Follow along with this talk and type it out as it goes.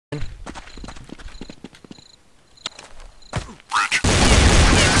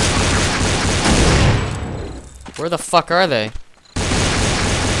Where the fuck are they?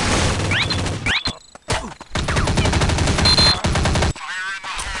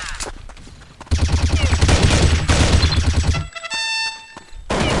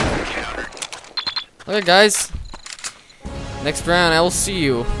 Okay, guys. Next round, I will see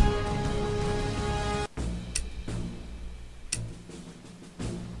you. I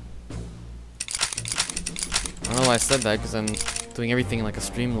don't know why I said that, because I'm doing everything in like a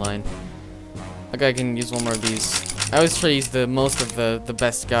streamline. Okay, I can use one more of these. I always try to use the most of the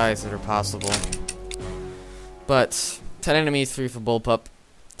best guys that are possible. But 10 enemies, 3 for bullpup.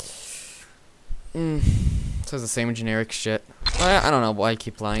 So it's the same generic shit. I don't know why I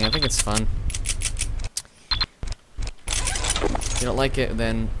keep lying. I think it's fun. If you don't like it,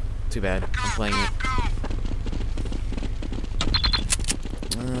 then too bad. I'm playing it.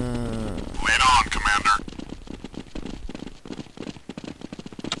 Lead on, Commander.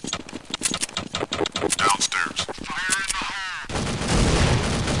 Downstairs. Fire in the hole.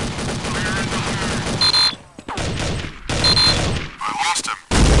 Fire in the hole. I lost him.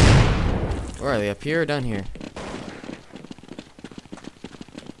 Where are they? Up here or down here?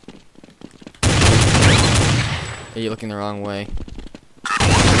 Hey, you're looking the wrong way.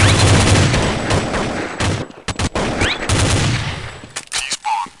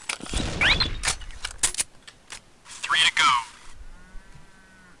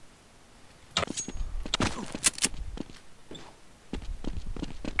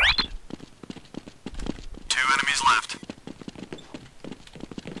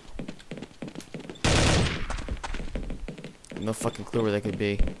 No fucking clue where they could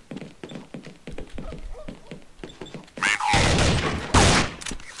be. Don't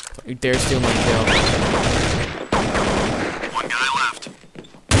you dare steal my kill. One guy left.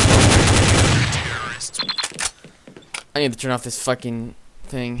 Terrorists. I need to turn off this fucking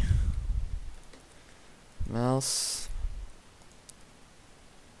thing. Mouse.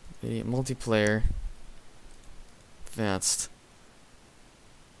 Video multiplayer. Advanced.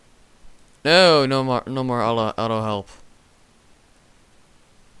 No more auto help.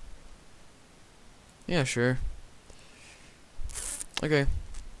 Yeah, sure. Okay.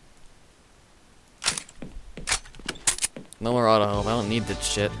 No more auto help. I don't need that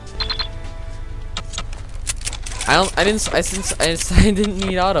shit. I didn't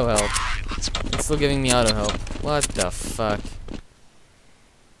need auto help. It's still giving me auto help. What the fuck? It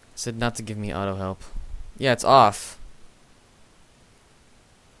said not to give me auto help. Yeah, it's off.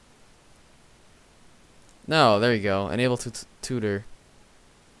 No, there you go. Enable to tutor.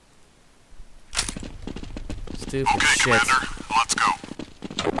 Stupid shit. Commander, let's go.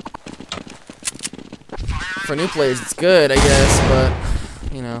 For new players, it's good, I guess, but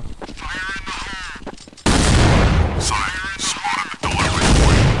you know. Sorry, spotted the delivery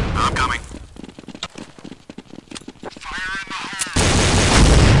point. I'm coming.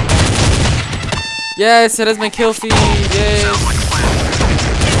 Yes, it has my kill feed. Yes. Sounds like a plan.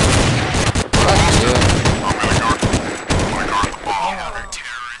 Fuck you. I'm gonna guard the bomb.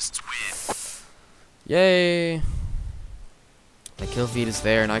 Terrorists win. Yay. My kill feed is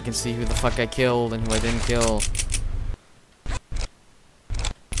there, and I can see who the fuck I killed and who I didn't kill. Okay,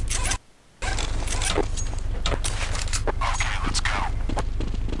 let's go.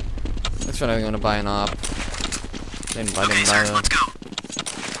 That's what I'm gonna buy an op. I didn't buy Sir, let's the. go.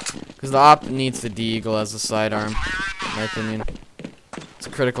 Because the op needs the D-Eagle as a sidearm, in my opinion. It's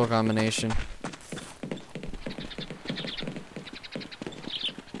a critical combination.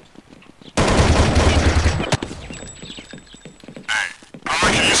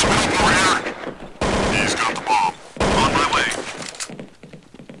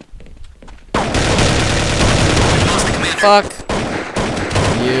 Fuck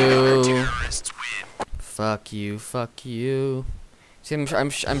you. Fuck you. Fuck you. See, I'm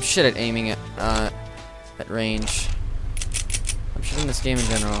shit at aiming at range. I'm shit in this game in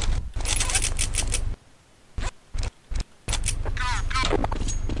general.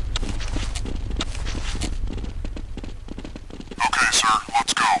 Okay, sir,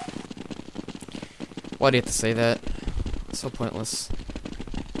 let's go. Why do you have to say that? It's so pointless.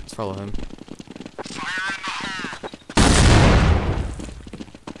 Let's follow him.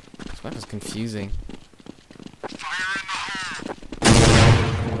 This map is confusing.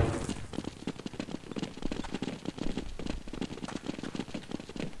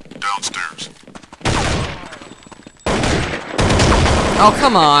 Downstairs. Oh,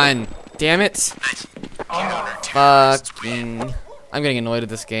 come on! Damn it! Nice. Fucking... I'm getting annoyed at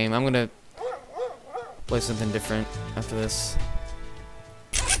this game. I'm gonna play something different after this.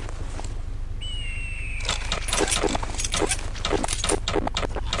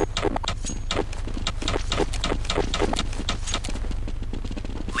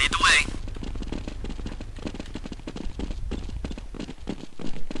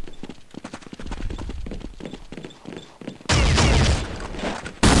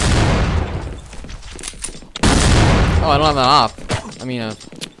 Oh, I don't have an op. I mean, a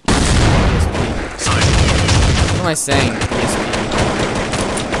PSP. What am I saying? PSP.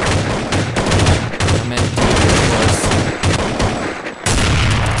 I meant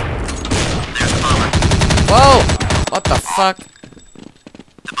There's the bomber. whoa! What the fuck? The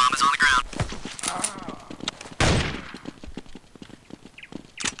bomb is on the ground.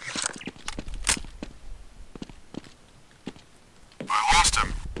 I lost him.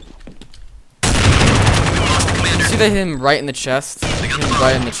 We lost the commander. See, they hit him right in the chest. They hit him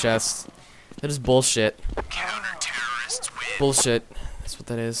right in the chest. That is bullshit. Counter-terrorists win. Bullshit. That's what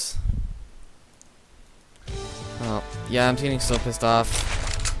that is. Oh, yeah, I'm getting so pissed off.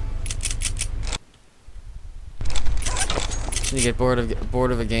 You get bored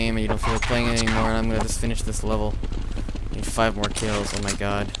of a game and you don't feel like playing it anymore, and I'm gonna just finish this level. I need 5 more kills. Oh my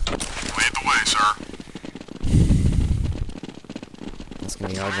god. Lead the way, sir. That's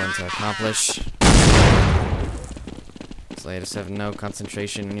gonna be a hard one to accomplish. So I just have no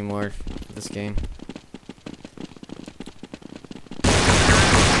concentration anymore for this game.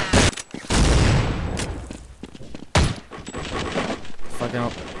 Fucking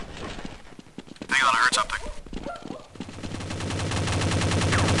up. Hang on, I heard something.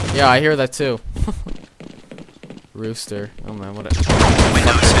 Yeah, I hear that too. Rooster. Oh man, what a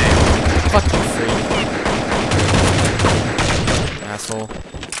Windows saved. fucking freak. Asshole.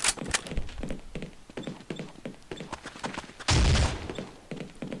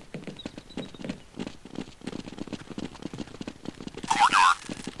 Courtyard.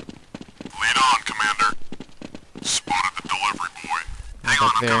 Lead on, Commander. Spotted the delivery boy. Hang on,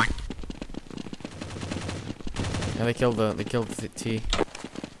 Back I'm there. coming. Yeah, they killed the T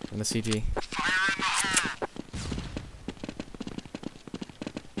and the CG. Fire in the hole.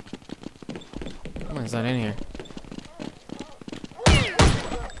 Why is that in here?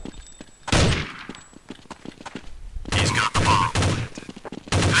 He's got the bomb.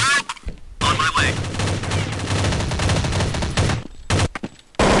 Help! On my way.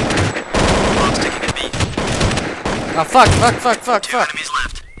 Bomb's taking a beat. Oh fuck! Two enemies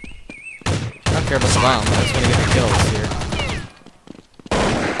left. I don't care about the bomb. I just want to get the kills here.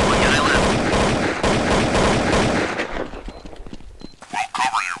 One guy left. We'll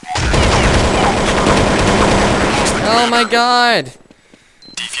cover you. Oh my god!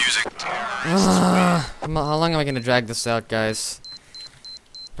 Defusing. How long am I gonna drag this out, guys?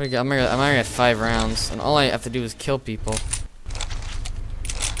 I'm already at 5 rounds, and all I have to do is kill people.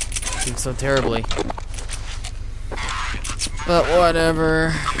 Doing so terribly. But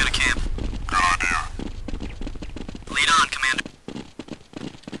whatever. I'm gonna camp. Good idea. Lead on, Commander.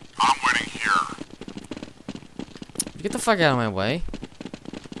 I'm waiting here. Get the fuck out of my way.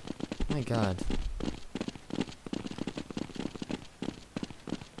 Oh my god.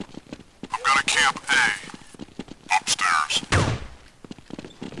 I'm gonna camp A. Upstairs.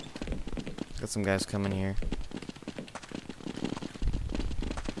 Got some guys coming here.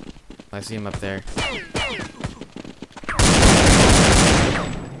 I see him up there.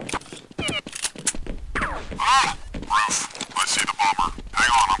 Ah! Roof. I see the bomber.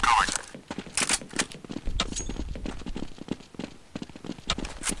 Hang on, I'm coming.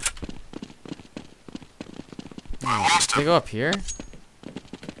 I lost Did they him. go up here?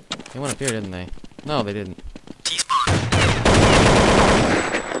 They went up here, didn't they? No, they didn't. T-spawn.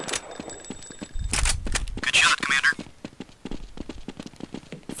 Good shot, Commander.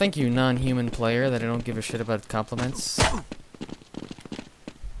 Thank you, non-human player, that I don't give a shit about compliments. Lead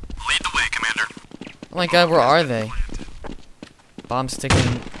the way, Commander. Oh my god, where are they? Bomb's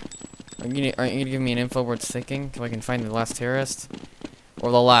ticking. Aren't you gonna give me an info where it's ticking so I can find the last terrorist?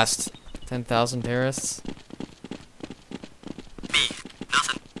 Or the last 10,000 terrorists? B.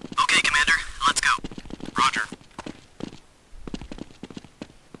 Nothing. Okay, Commander. Let's go. Roger.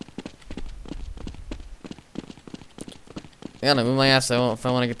 I gotta move my ass if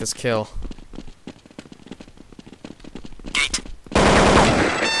I want to get this kill. Gate.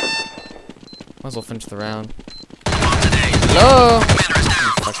 Might as well finish the round. On today. Hello! Commander is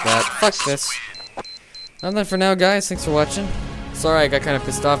down. Fuck that. Fuck this. Nothing for now, guys. Thanks for watching. Sorry I got kind of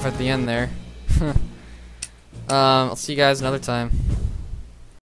pissed off at the end there. I'll see you guys another time.